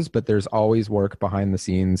launches, but there's always work behind the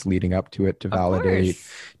scenes leading up to it to validate,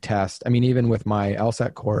 test. I mean, even with my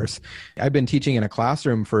LSAT course, I've been teaching in a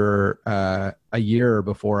classroom for a year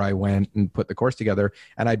before I went and put the course together,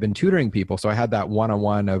 and I'd been tutoring people. So I had that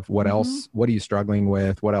one-on-one of what else, what are you struggling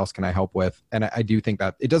with? What else can I help with? And I do think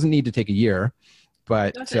that it doesn't need to take a year,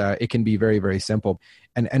 but it can be very, very simple.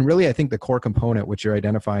 And really, I think the core component, which you're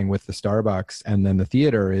identifying with the Starbucks and then the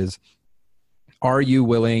theater, is, are you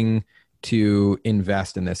willing to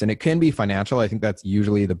invest in this? And it can be financial. I think that's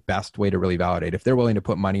usually the best way to really validate. If they're willing to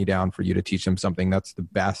put money down for you to teach them something, that's the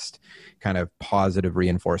best kind of positive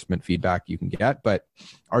reinforcement feedback you can get. But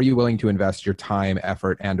are you willing to invest your time,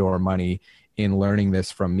 effort, and or money in learning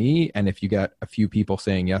this from me? And if you get a few people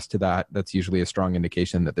saying yes to that, that's usually a strong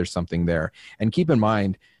indication that there's something there. And keep in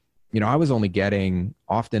mind, I was only getting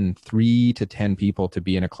often 3 to 10 people to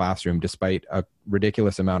be in a classroom, despite a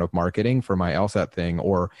ridiculous amount of marketing for my LSAT thing,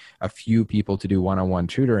 or a few people to do one-on-one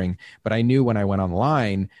tutoring. But I knew when I went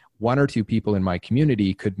online, 1 or 2 people in my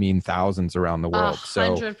community could mean thousands around the world.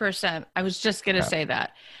 100%. I was just going to say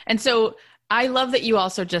that. And so I love that you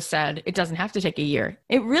also just said it doesn't have to take a year.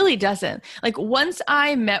 It really doesn't. Like, once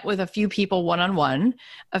I met with a few people one-on-one,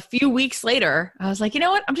 a few weeks later, I was like, you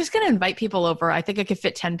know what? I'm just going to invite people over. I think I could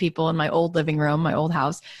fit 10 people in my old living room, my old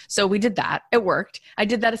house. So we did that. It worked. I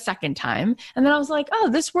did that a second time. And then I was like, oh,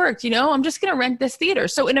 this worked. I'm just going to rent this theater.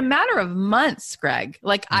 So in a matter of months, Greg,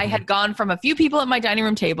 like I had gone from a few people at my dining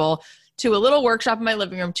room table to a little workshop in my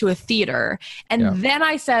living room to a theater. And then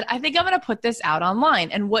I said, I think I'm going to put this out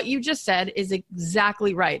online. And what you just said is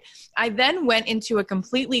exactly right. I then went into a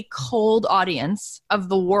completely cold audience of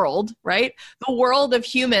the world, right? The world of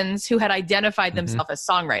humans who had identified themselves as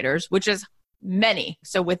songwriters, which is many.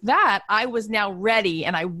 So with that, I was now ready,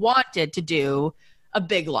 and I wanted to do a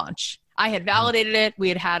big launch. I had validated it. We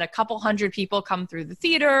had had a couple hundred people come through the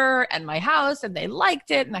theater and my house, and they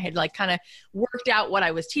liked it. And I had kind of worked out what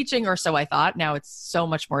I was teaching, or so I thought. Now it's so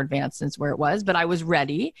much more advanced since where it was, but I was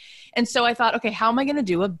ready. And so I thought, okay, how am I going to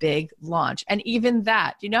do a big launch? And even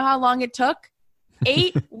that, do you know how long it took?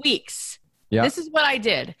 8 weeks. Yeah. This is what I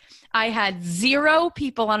did. I had 0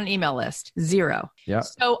 people on an email list, 0. Yeah.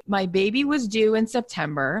 So my baby was due in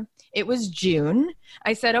September. It was June.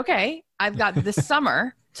 I said, okay, I've got this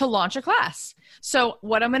summer to launch a class. So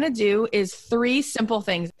what I'm going to do is 3 simple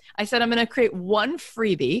things. I said, I'm going to create one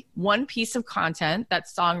freebie, one piece of content that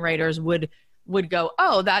songwriters would would go,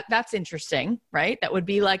 oh, that's interesting, right? That would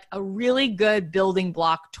be like a really good building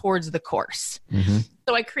block towards the course. Mm-hmm.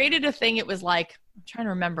 So I created a thing. It was like, I'm trying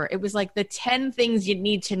to remember. It was like the 10 things you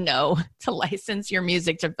need to know to license your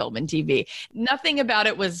music to film and TV. Nothing about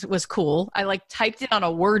it was cool. I like typed it on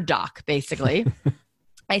a Word doc, basically.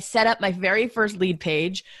 I set up my very first lead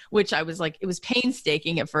page, which I was like, it was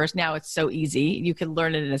painstaking at first. Now it's so easy. You can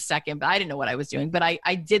learn it in a second, but I didn't know what I was doing. But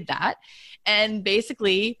I did that. And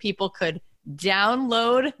basically people could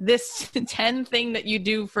download this 10 thing that you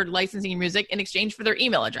do for licensing your music in exchange for their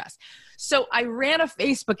email address. So I ran a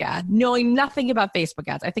Facebook ad knowing nothing about Facebook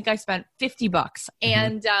ads. I think I spent $50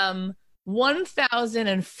 and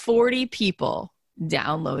 1,040 people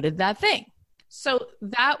downloaded that thing. So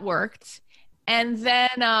that worked. And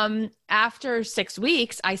then after 6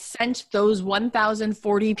 weeks, I sent those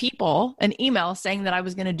 1,040 people an email saying that I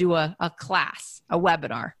was going to do a class, a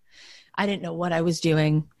webinar. I didn't know what I was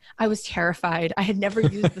doing. I was terrified. I had never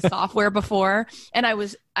used the software before. And I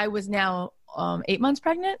was now 8 months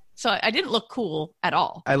pregnant. So I didn't look cool at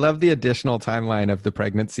all. I love the additional timeline of the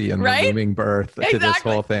pregnancy and the looming birth to this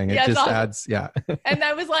whole thing. It just awesome. Adds, yeah. And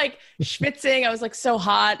I was like schwitzing. I was like so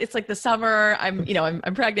hot. It's like the summer. I'm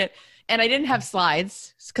pregnant. And I didn't have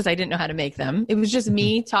slides because I didn't know how to make them. It was just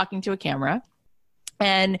me talking to a camera.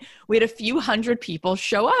 And we had a few hundred people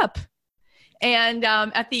show up. And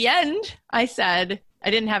at the end, I said,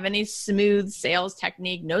 I didn't have any smooth sales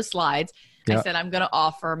technique, no slides. Yep. I said, I'm going to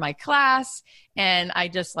offer my class. And I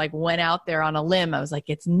just like went out there on a limb. I was like,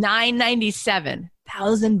 it's $997,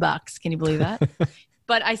 $1,000. Can you believe that?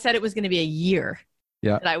 But I said it was going to be a year.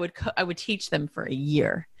 Yeah. That I would teach them for a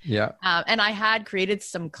year. Yeah. And I had created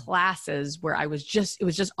some classes where it was just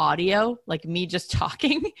audio, like me just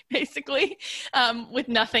talking basically, with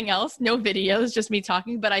nothing else, no videos, just me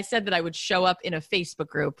talking. But I said that I would show up in a Facebook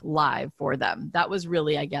group live for them. That was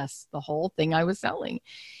really, I guess, the whole thing I was selling.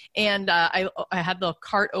 And I had the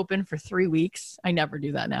cart open for 3 weeks. I never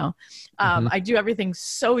do that now. I do everything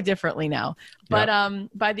so differently now. But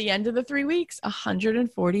by the end of the 3 weeks,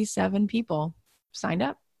 147 people signed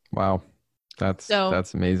up. Wow. That's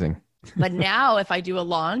amazing. But now if I do a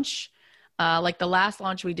launch, like the last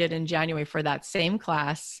launch we did in January for that same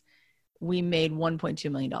class, we made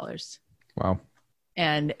 $1.2 million. Wow.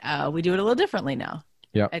 And we do it a little differently now.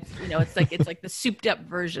 Yeah. It's like the souped up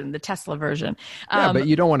version, the Tesla version. Yeah, but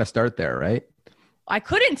you don't want to start there, right? I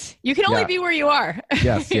couldn't. You can only be where you are.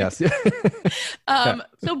 Yes.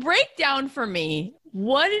 So break down for me,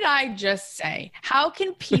 what did I just say? How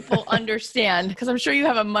can people understand? Because I'm sure you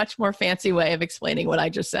have a much more fancy way of explaining what I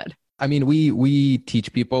just said. I mean, we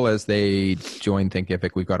teach people as they join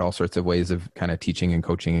Thinkific. We've got all sorts of ways of kind of teaching and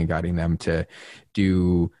coaching and guiding them to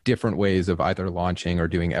do different ways of either launching or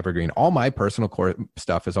doing evergreen. All my personal core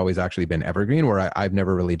stuff has always actually been evergreen, where I've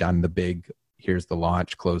never really done the big, here's the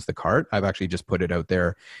launch, close the cart. I've actually just put it out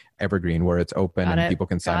there evergreen, where it's open and people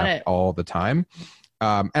can sign up all the time.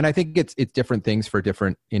 And I think it's different things for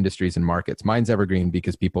different industries and markets. Mine's evergreen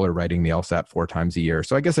because people are writing the LSAT 4 times a year.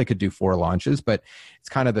 So I guess I could do 4 launches, but it's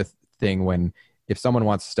kind of the thing when if someone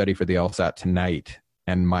wants to study for the LSAT tonight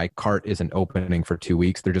and my cart isn't opening for 2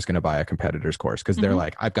 weeks, they're just going to buy a competitor's course because they're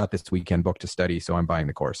like, I've got this weekend booked to study, so I'm buying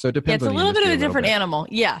the course. So it depends. It's a little bit of a different animal.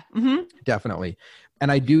 Yeah. Mm-hmm. Definitely.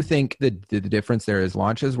 And I do think that the difference there is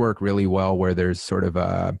launches work really well where there's sort of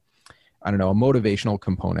a motivational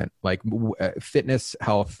component, like fitness,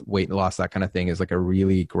 health, weight loss, that kind of thing is like a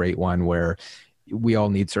really great one where we all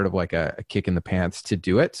need sort of like a kick in the pants to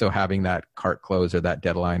do it. So having that cart close or that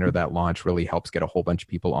deadline or that launch really helps get a whole bunch of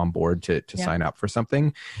people on board to sign up for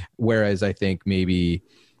something. Whereas I think maybe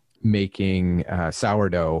making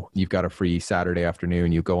sourdough, you've got a free Saturday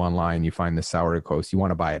afternoon, you go online, you find the sourdough course, you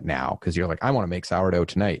want to buy it now because you're like, I want to make sourdough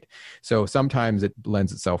tonight. So sometimes it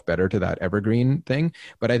lends itself better to that evergreen thing.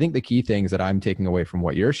 But I think the key things that I'm taking away from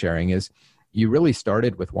what you're sharing is you really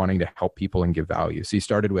started with wanting to help people and give value. So you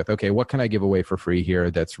started with, okay, what can I give away for free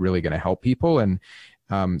here that's really going to help people? And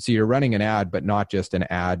so you're running an ad, but not just an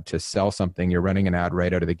ad to sell something. You're running an ad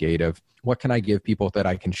right out of the gate of what can I give people that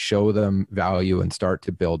I can show them value and start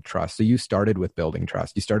to build trust. So you started with building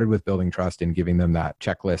trust. You started with building trust and giving them that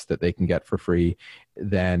checklist that they can get for free.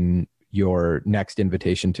 Then your next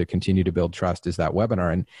invitation to continue to build trust is that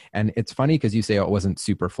webinar. And it's funny because you say it wasn't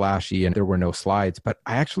super flashy and there were no slides, but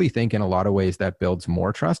I actually think in a lot of ways that builds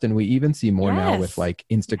more trust. And we even see more now with like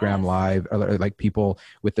Instagram Live, or like people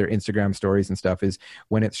with their Instagram stories and stuff, is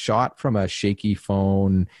when it's shot from a shaky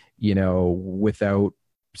phone, without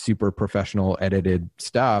super professional edited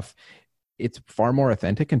stuff, it's far more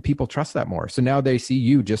authentic and people trust that more. So now they see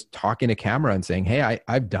you just talking to camera and saying, hey,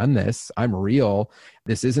 I've done this. I'm real.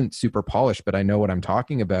 This isn't super polished, but I know what I'm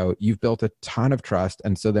talking about. You've built a ton of trust.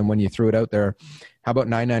 And so then when you threw it out there, how about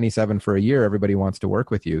 $9.97 for a year? Everybody wants to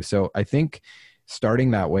work with you. So I think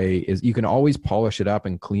starting that way is you can always polish it up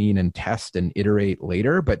and clean and test and iterate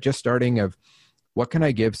later, but just starting of what can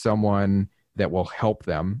I give someone that will help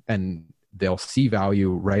them, and they'll see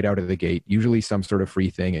value right out of the gate, usually some sort of free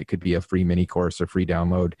thing. It could be a free mini course or free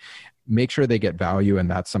download. Make sure they get value,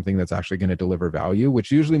 and that's something that's actually going to deliver value,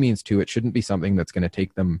 which usually means too, it shouldn't be something that's going to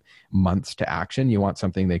take them months to action. You want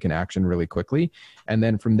something they can action really quickly. And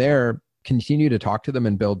then from there, continue to talk to them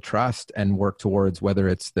and build trust and work towards whether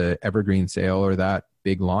it's the evergreen sale or that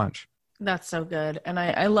big launch. That's so good. And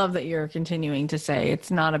I love that you're continuing to say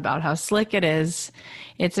it's not about how slick it is.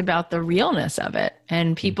 It's about the realness of it.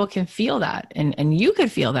 And people can feel that. And you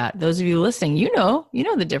could feel that. Those of you listening, you know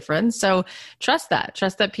the difference. So trust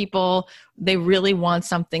that people, they really want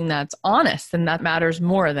something that's honest, and that matters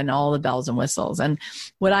more than all the bells and whistles. And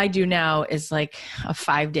what I do now is like a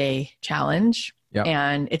 5-day challenge. Yep.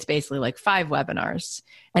 And it's basically like 5 webinars,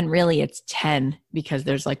 and really it's 10 because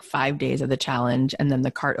there's like 5 days of the challenge, and then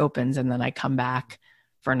the cart opens, and then I come back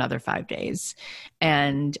for another 5 days.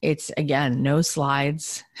 And it's, again, no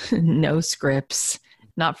slides, no scripts,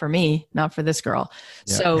 not for me, not for this girl.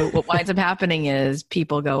 Yeah. So what winds up happening is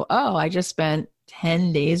people go, oh, I just spent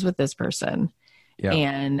 10 days with this person. Yeah.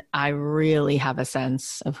 And I really have a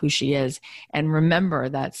sense of who she is. And remember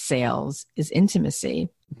that sales is intimacy.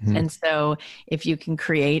 Mm-hmm. And so if you can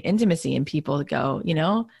create intimacy and people go,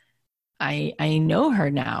 I know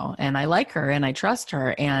her now, and I like her, and I trust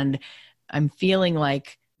her, and I'm feeling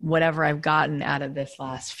like whatever I've gotten out of this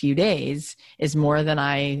last few days is more than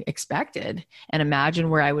I expected. And imagine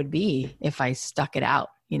where I would be if I stuck it out,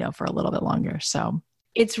 for a little bit longer. So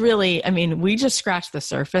it's really, we just scratched the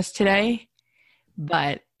surface today,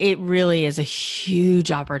 but it really is a huge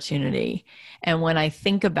opportunity. And when I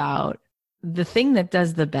think about the thing that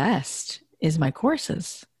does the best is my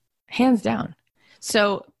courses, hands down.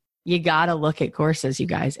 So you got to look at courses, you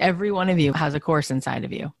guys. Every one of you has a course inside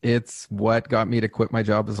of you. It's what got me to quit my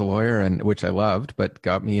job as a lawyer, and which I loved, but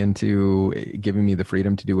got me into giving me the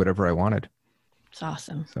freedom to do whatever I wanted. It's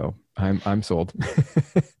awesome. So I'm sold.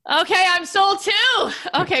 Okay, I'm sold too.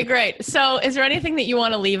 Okay, great. So is there anything that you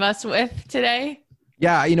want to leave us with today?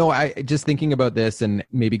 Yeah, I just thinking about this and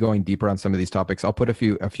maybe going deeper on some of these topics, I'll put a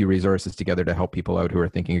few resources together to help people out who are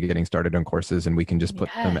thinking of getting started on courses, and we can just put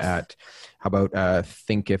them at, how about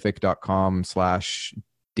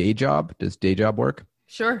thinkific.com/dayjob? Does dayjob work?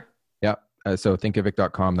 Sure. Yeah. So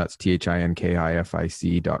thinkific.com, that's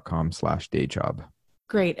thinkific.com/dayjob.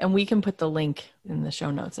 Great. And we can put the link in the show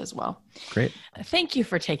notes as well. Great. Thank you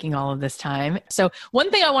for taking all of this time. So one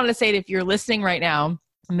thing I wanted to say, if you're listening right now,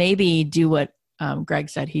 maybe do what Greg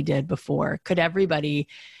said he did before. Could everybody,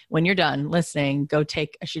 when you're done listening, go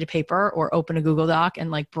take a sheet of paper or open a Google Doc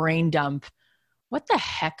and brain dump, what the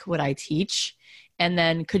heck would I teach? And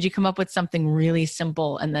then could you come up with something really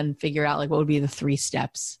simple and then figure out what would be the 3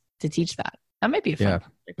 steps to teach that? That might be fun. Yeah,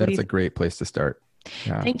 that's a great place to start.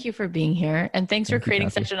 Yeah. Thank you for being here. And thanks for creating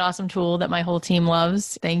such an awesome tool that my whole team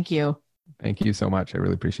loves. Thank you. Thank you so much. I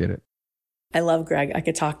really appreciate it. I love Greg. I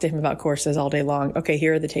could talk to him about courses all day long. Okay,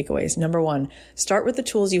 here are the takeaways. Number 1, start with the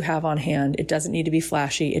tools you have on hand. It doesn't need to be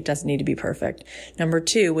flashy. It doesn't need to be perfect. Number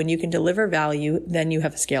 2, when you can deliver value, then you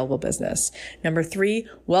have a scalable business. Number 3,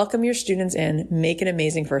 welcome your students in. Make an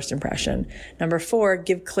amazing first impression. Number 4,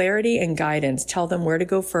 give clarity and guidance. Tell them where to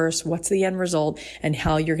go first, what's the end result, and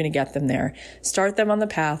how you're going to get them there. Start them on the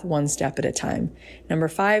path one step at a time. Number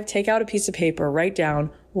 5, take out a piece of paper, write down,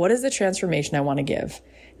 what is the transformation I want to give?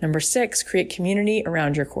 Number 6, create community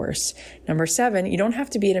around your course. Number 7, you don't have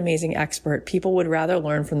to be an amazing expert. People would rather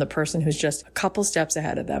learn from the person who's just a couple steps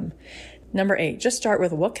ahead of them. Number 8, just start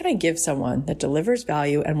with what can I give someone that delivers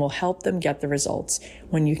value and will help them get the results.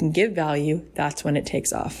 When you can give value, that's when it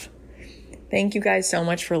takes off. Thank you guys so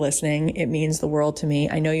much for listening. It means the world to me.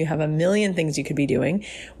 I know you have a million things you could be doing.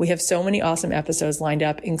 We have so many awesome episodes lined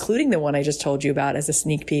up, including the one I just told you about as a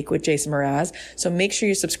sneak peek with Jason Mraz. So make sure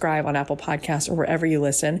you subscribe on Apple Podcasts or wherever you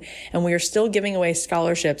listen. And we are still giving away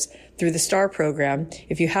scholarships through the STAR program.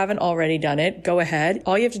 If you haven't already done it, go ahead.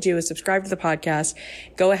 All you have to do is subscribe to the podcast,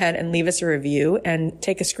 go ahead and leave us a review and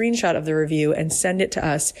take a screenshot of the review and send it to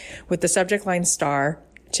us with the subject line STAR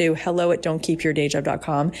to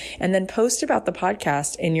hello@don'tkeepyourdayjob.com, and then post about the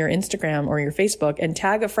podcast in your Instagram or your Facebook and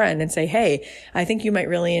tag a friend and say, hey, I think you might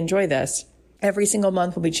really enjoy this. Every single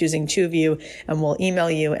month, we'll be choosing 2 of you, and we'll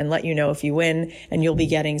email you and let you know if you win, and you'll be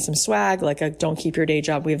getting some swag, like a Don't Keep Your Day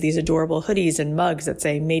Job. We have these adorable hoodies and mugs that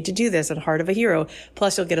say made to do this and Heart of a Hero.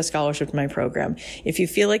 Plus, you'll get a scholarship to my program. If you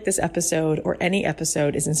feel like this episode or any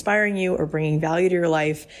episode is inspiring you or bringing value to your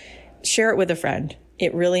life, share it with a friend.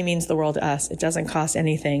 It really means the world to us. It doesn't cost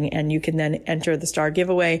anything, and you can then enter the star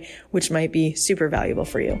giveaway, which might be super valuable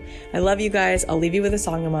for you. I love you guys. I'll leave you with a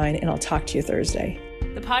song of mine, and I'll talk to you Thursday.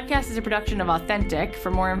 The podcast is a production of Authentic.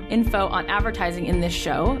 For more info on advertising in this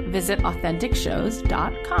show, visit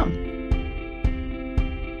AuthenticShows.com.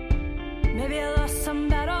 Maybe I lost some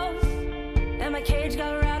battles and my cage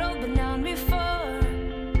got rattled, but now and before,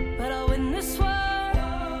 but I'll win this war.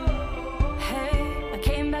 Hey, I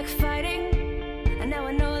came back fighting, and now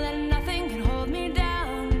I know that nothing can hold me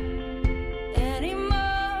down anymore.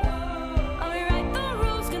 I'll rewrite the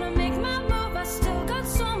rules, gonna make my move. I still got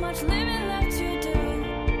so much living left to do.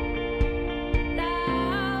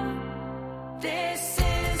 This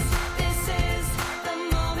is the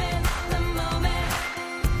moment, the moment.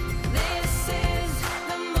 This is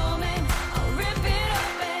the moment. I'll rip it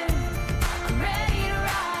open. I'm ready to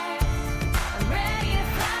ride. I'm ready to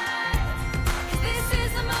fly. 'Cause this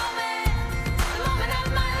is the moment of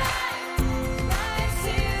my life. Right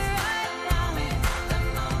here, right now, the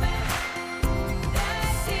moment.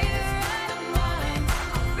 That's here, right now.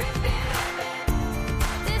 I'll rip it open.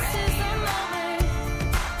 This is the moment.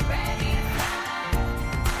 Ready to fly.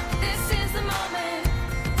 This is the moment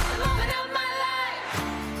of my life.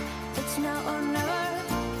 It's now or never.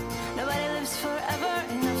 Nobody lives forever.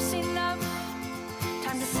 Enough's enough.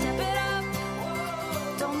 Time to step it up.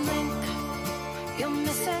 Don't blink, you'll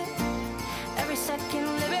miss it. Every second,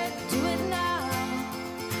 live it. Do it